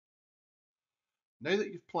Now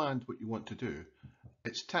that you've planned what you want to do,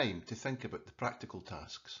 it's time to think about the practical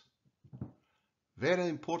tasks. Very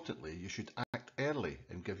importantly, you should act early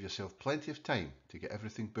and give yourself plenty of time to get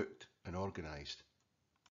everything booked and organised.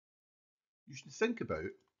 You should think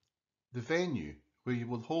about the venue where you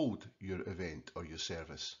will hold your event or your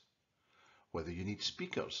service, whether you need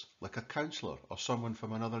speakers like a counsellor or someone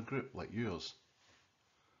from another group like yours,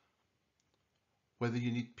 whether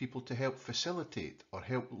you need people to help facilitate or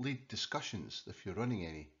help lead discussions if you're running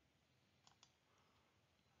any.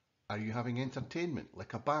 Are you having entertainment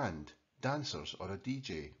like a band, dancers or a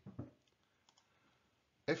DJ?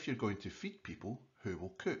 If you're going to feed people, who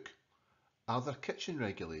will cook? Are there kitchen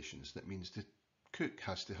regulations that means the cook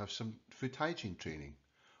has to have some food hygiene training?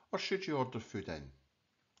 Or should you order food in?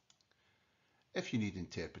 If you need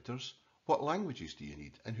interpreters, what languages do you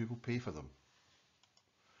need and who will pay for them?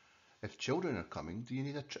 If children are coming, do you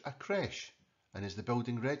need a creche? And is the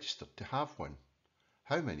building registered to have one?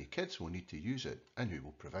 How many kids will need to use it and who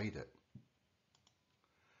will provide it?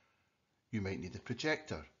 You might need a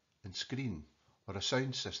projector and screen or a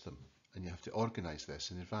sound system, and you have to organise this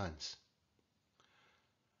in advance.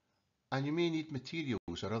 And you may need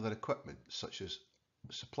materials or other equipment such as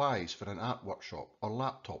supplies for an art workshop or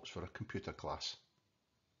laptops for a computer class.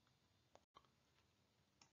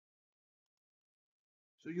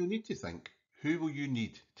 So you'll need to think, who will you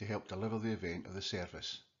need to help deliver the event or the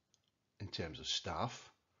service in terms of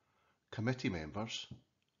staff, committee members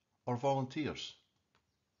or volunteers?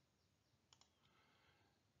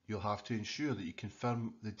 You'll have to ensure that you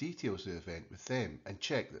confirm the details of the event with them and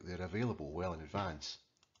check that they're available well in advance.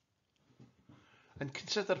 And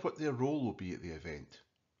consider what their role will be at the event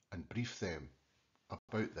and brief them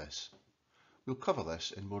about this. We'll cover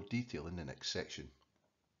this in more detail in the next section.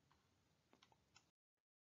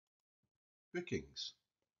 Bookings.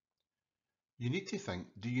 You need to think,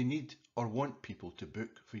 do you need or want people to book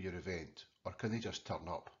for your event, or can they just turn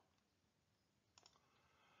up?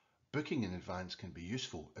 Booking in advance can be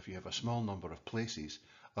useful if you have a small number of places,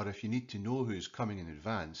 or if you need to know who's coming in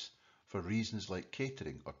advance for reasons like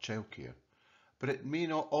catering or childcare, but it may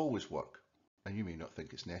not always work, and you may not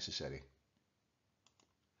think it's necessary.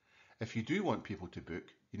 If you do want people to book,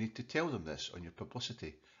 you need to tell them this on your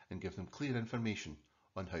publicity and give them clear information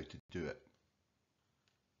on how to do it.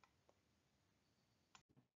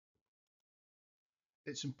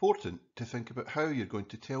 It's important to think about how you're going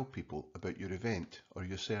to tell people about your event or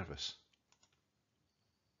your service,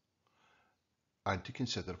 and to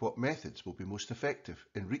consider what methods will be most effective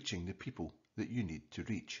in reaching the people that you need to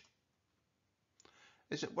reach.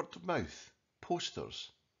 Is it word of mouth,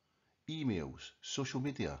 posters, emails, social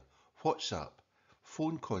media, WhatsApp,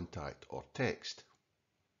 phone contact or text?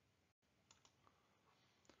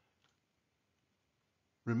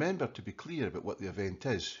 Remember to be clear about what the event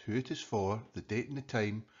is, who it is for, the date and the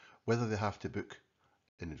time, whether they have to book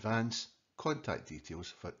in advance, contact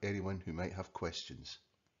details for anyone who might have questions.